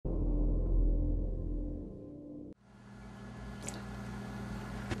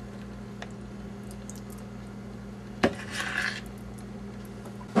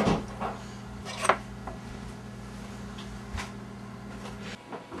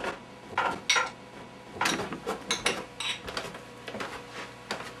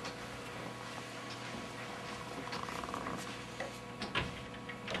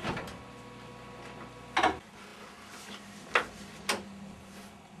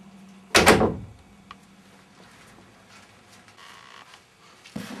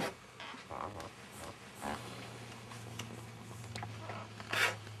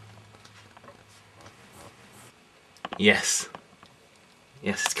Yes.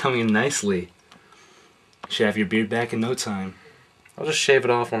 Yes, it's coming in nicely. Should have your beard back in no time. I'll just shave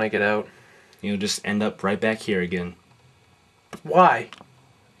it off when I get out. You'll just end up right back here again. Why?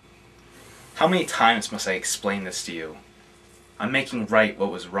 How many times must I explain this to you? I'm making right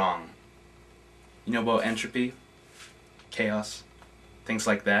what was wrong. You know about entropy? Chaos? Things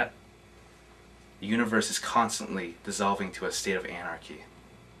like that? The universe is constantly dissolving to a state of anarchy,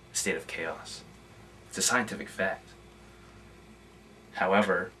 a state of chaos. It's a scientific fact.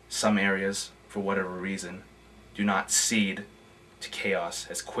 However, some areas, for whatever reason, do not cede to chaos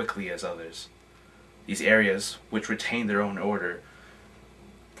as quickly as others. These areas, which retain their own order,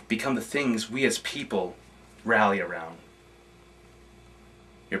 become the things we as people rally around.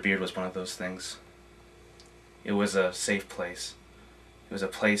 Your beard was one of those things. It was a safe place. It was a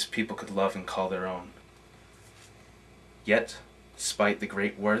place people could love and call their own. Yet, despite the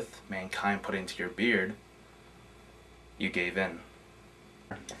great worth mankind put into your beard, you gave in.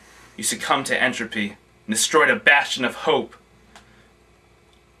 You succumbed to entropy and destroyed a bastion of hope.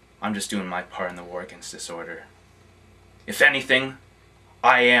 I'm just doing my part in the war against disorder. If anything,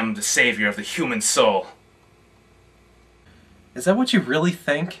 I am the savior of the human soul. Is that what you really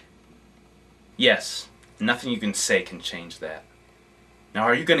think? Yes, nothing you can say can change that. Now,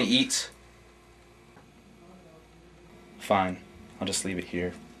 are you gonna eat? Fine, I'll just leave it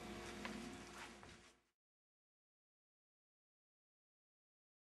here.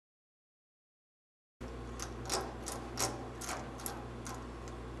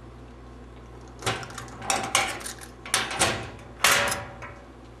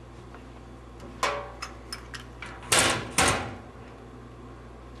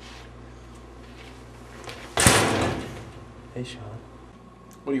 Hey, Sean.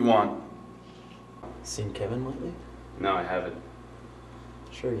 What do you want? Seen Kevin lately? No, I haven't.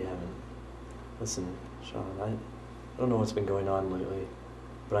 Sure you haven't. Listen, Sean, I don't know what's been going on lately,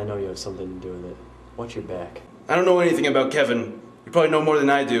 but I know you have something to do with it. Watch your back. I don't know anything about Kevin. You probably know more than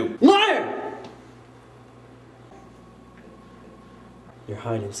I do. Liar! You're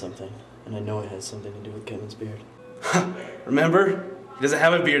hiding something, and I know it has something to do with Kevin's beard. Remember? He doesn't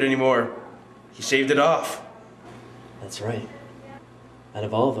have a beard anymore. He shaved it off. That's right. Out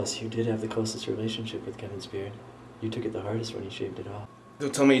of all of us, you did have the closest relationship with Kevin's beard. You took it the hardest when he shaved it off.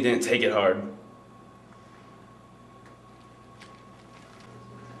 Don't tell me you didn't take it hard.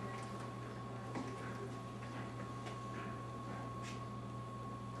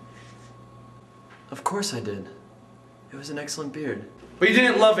 Of course I did. It was an excellent beard. But you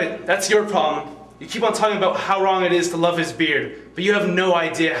didn't love it. That's your problem. You keep on talking about how wrong it is to love his beard, but you have no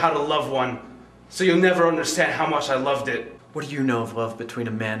idea how to love one. So you'll never understand how much I loved it. What do you know of love between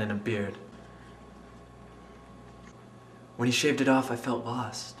a man and a beard? When he shaved it off, I felt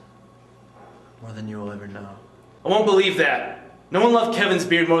lost. More than you will ever know. I won't believe that. No one loved Kevin's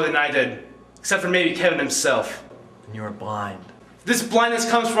beard more than I did. Except for maybe Kevin himself. And you were blind. If this blindness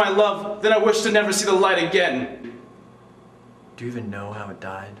comes from my love, then I wish to never see the light again. Do you even know how it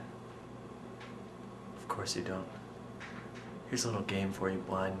died? Of course you don't. Here's a little game for you,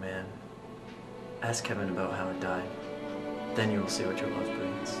 blind man. Ask Kevin about how it died. Then you will see what your love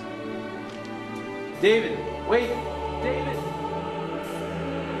brings. David, wait! David!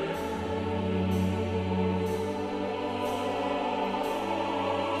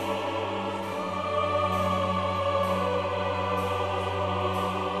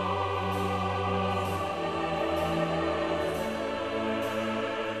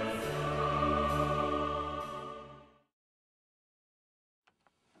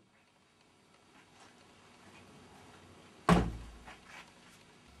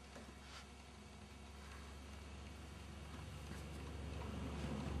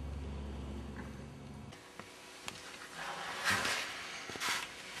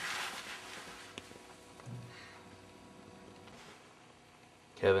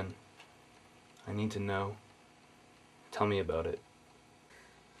 Kevin, I need to know. Tell me about it.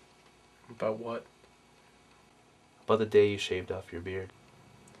 About what? About the day you shaved off your beard.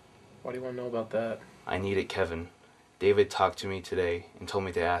 Why do you want to know about that? I need it, Kevin. David talked to me today and told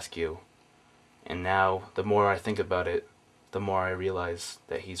me to ask you. And now, the more I think about it, the more I realize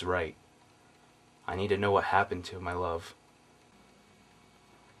that he's right. I need to know what happened to my love.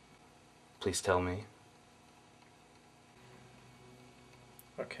 Please tell me.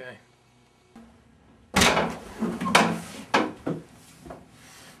 Okay.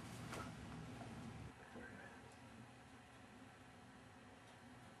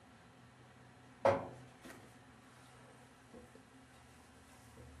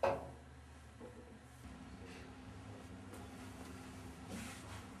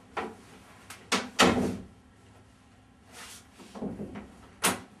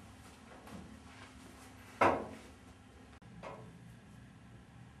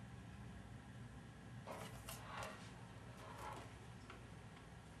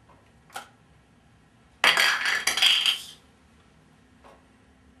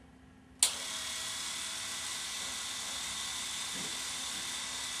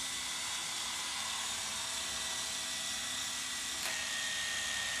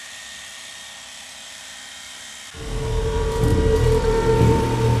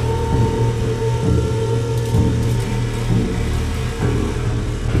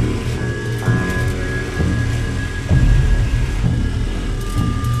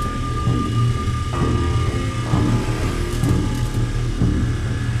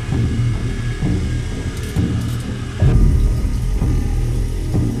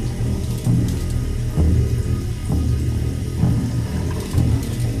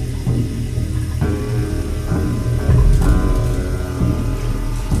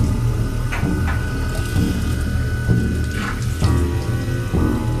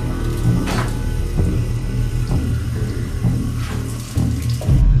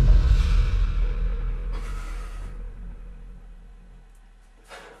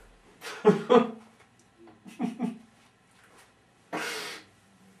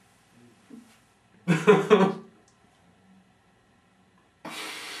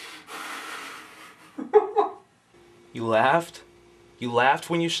 You laughed? You laughed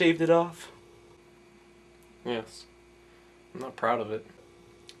when you shaved it off? Yes. I'm not proud of it.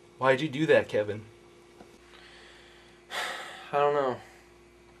 Why'd you do that, Kevin? I don't know.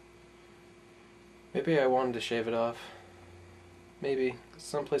 Maybe I wanted to shave it off. Maybe,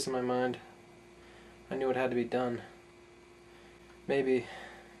 someplace in my mind, I knew it had to be done. Maybe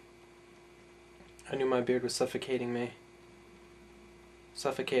I knew my beard was suffocating me.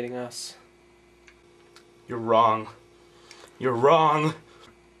 Suffocating us. You're wrong. You're wrong.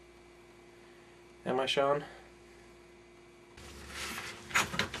 Am I, Sean?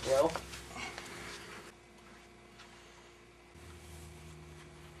 Well?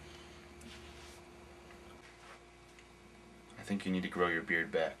 I think you need to grow your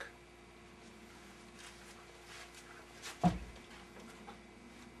beard back.